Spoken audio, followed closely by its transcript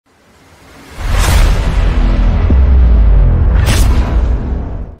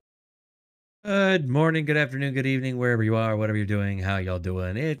Good morning, good afternoon, good evening, wherever you are, whatever you're doing, how y'all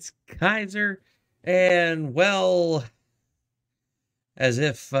doing. It's Kaiser, and well, as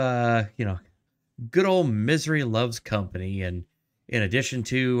if good old misery loves company. And in addition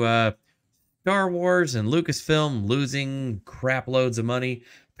to Star Wars and Lucasfilm losing crap loads of money,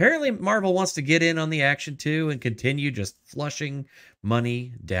 apparently Marvel wants to get in on the action too and continue just flushing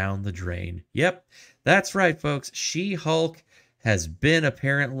money down the drain. Yep, that's right, folks. She-Hulk has been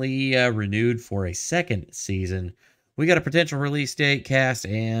apparently renewed for a second season. We got a potential release date, cast,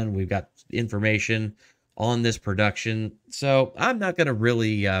 and we've got information on this production. So I'm not going to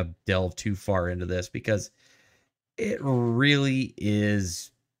really delve too far into this because it really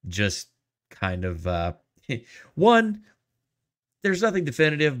is just kind of one, there's nothing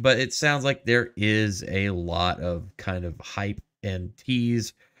definitive, but it sounds like there is a lot of kind of hype and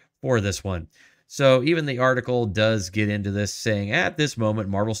tease for this one. So even the article does get into this, saying at this moment,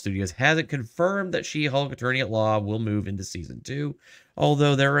 Marvel Studios hasn't confirmed that She-Hulk Attorney at Law will move into season 2,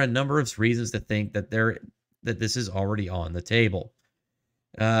 although there are a number of reasons to think that this is already on the table.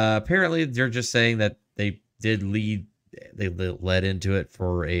 Apparently, they're just saying that they led into it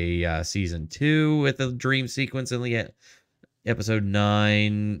for a season 2 with a dream sequence in the episode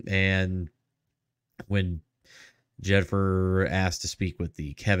 9, and when Jennifer asked to speak with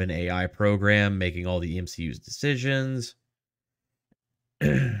the Kevin AI program, making all the MCU's decisions.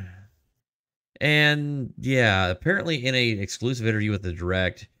 And yeah, apparently in an exclusive interview with the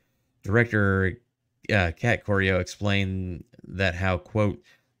director, Kat Corio explained that how, quote,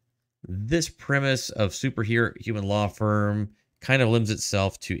 this premise of superhuman law firm kind of lends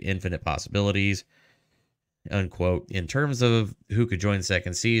itself to infinite possibilities, unquote, in terms of who could join the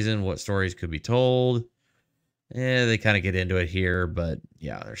second season, what stories could be told. They kind of get into it here, but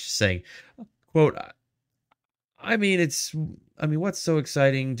yeah, they're saying, quote, what's so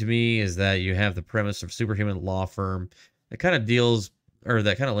exciting to me is that you have the premise of superhuman law firm that kind of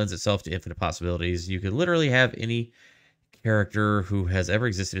lends itself to infinite possibilities. You could literally have any character who has ever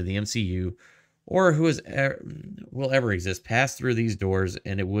existed in the MCU or who will ever exist pass through these doors,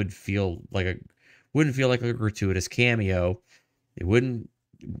 and it wouldn't feel like a gratuitous cameo. It would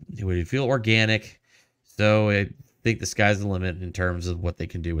feel organic. So I think the sky's the limit in terms of what they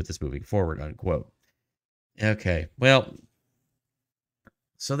can do with this moving forward, unquote. Okay, well,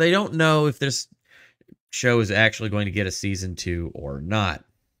 so they don't know if this show is actually going to get a season 2 or not.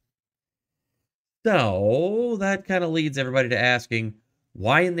 So that kind of leads everybody to asking,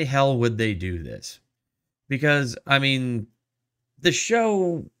 why in the hell would they do this? Because, the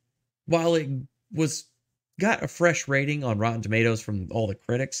show, while it got a fresh rating on Rotten Tomatoes from all the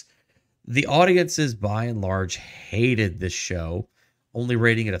critics, the audiences, by and large, hated this show, only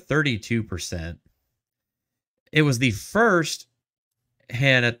rating it a 32%. It was the first,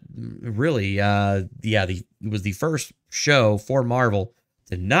 it was the first show for Marvel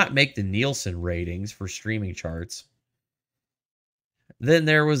to not make the Nielsen ratings for streaming charts. Then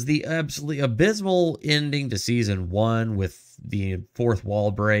there was the absolutely abysmal ending to season 1 with the fourth wall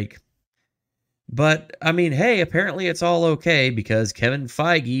break. But, hey, apparently it's all okay because Kevin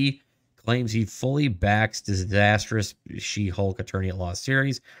Feige claims he fully backs the disastrous She-Hulk Attorney at Law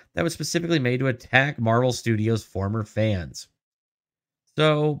series that was specifically made to attack Marvel Studios' former fans.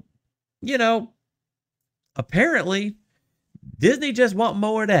 So, apparently Disney just want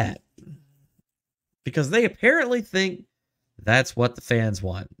more of that. Because they apparently think that's what the fans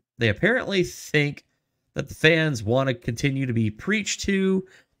want. They apparently think that the fans want to continue to be preached to,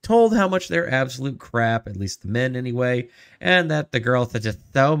 told how much they're absolute crap, at least the men anyway, and that the girls are just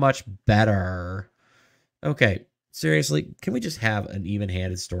so much better. Okay, seriously, can we just have an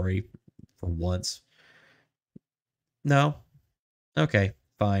even-handed story for once? No? Okay,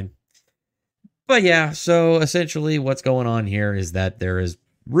 fine. But yeah, so essentially what's going on here is that there is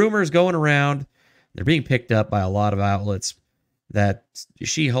rumors going around, they're being picked up by a lot of outlets, that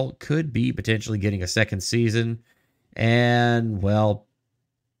She-Hulk could be potentially getting a second season, and, well,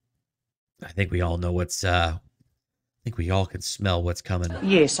 I think we all know I think we all can smell what's coming.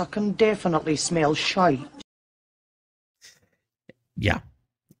 Yes, I can definitely smell shite. Yeah.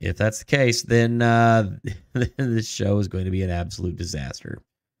 If that's the case, then this show is going to be an absolute disaster.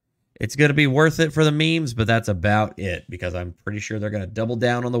 It's going to be worth it for the memes, but that's about it, because I'm pretty sure they're going to double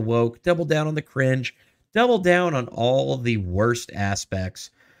down on the woke, double down on the cringe, double down on all of the worst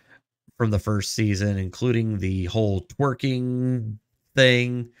aspects from the first season, including the whole twerking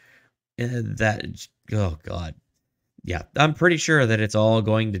thing. Oh God. Yeah, I'm pretty sure that it's all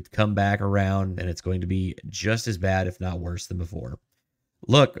going to come back around and it's going to be just as bad, if not worse than before.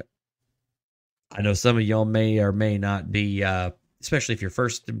 Look, I know some of y'all may or may not be, especially if you're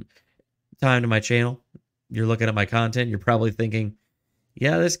first time to my channel, you're looking at my content, you're probably thinking,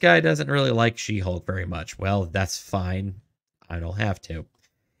 yeah, this guy doesn't really like She-Hulk very much. Well, that's fine. I don't have to.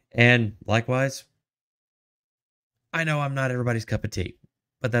 And likewise, I know I'm not everybody's cup of tea,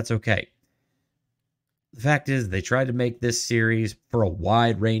 but that's okay. The fact is, they tried to make this series for a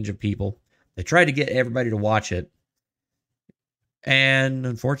wide range of people. They tried to get everybody to watch it. And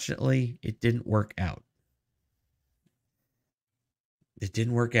unfortunately, it didn't work out. It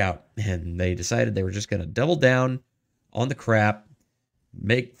didn't work out. And they decided they were just going to double down on the crap,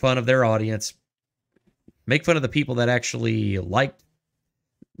 make fun of their audience, make fun of the people that actually liked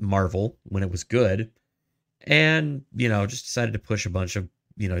Marvel when it was good, and, just decided to push a bunch of,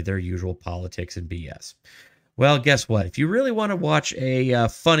 their usual politics and BS. Well, guess what? If you really want to watch a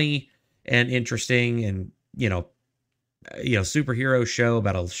funny and interesting and, superhero show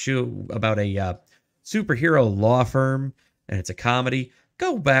about a superhero law firm, and it's a comedy,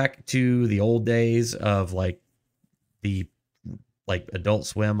 go back to the old days of the Adult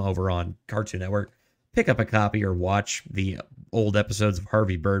Swim over on Cartoon Network. Pick up a copy or watch the old episodes of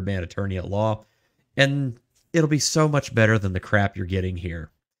Harvey Birdman, Attorney at Law, and it'll be so much better than the crap you're getting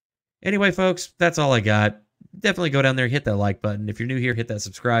here. Anyway, folks, that's all I got. Definitely go down there, hit that like button. If you're new here, hit that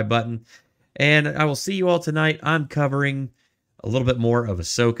subscribe button. And I will see you all tonight. I'm covering a little bit more of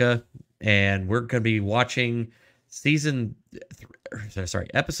Ahsoka, and we're going to be watching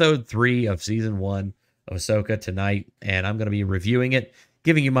episode 3 of season 1 of Ahsoka tonight, and I'm going to be reviewing it,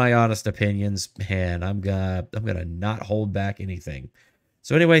 giving you my honest opinions, and I'm gonna not hold back anything.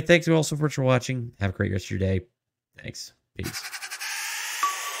 So anyway, thanks you all so much for watching. Have a great rest of your day. Thanks. Peace.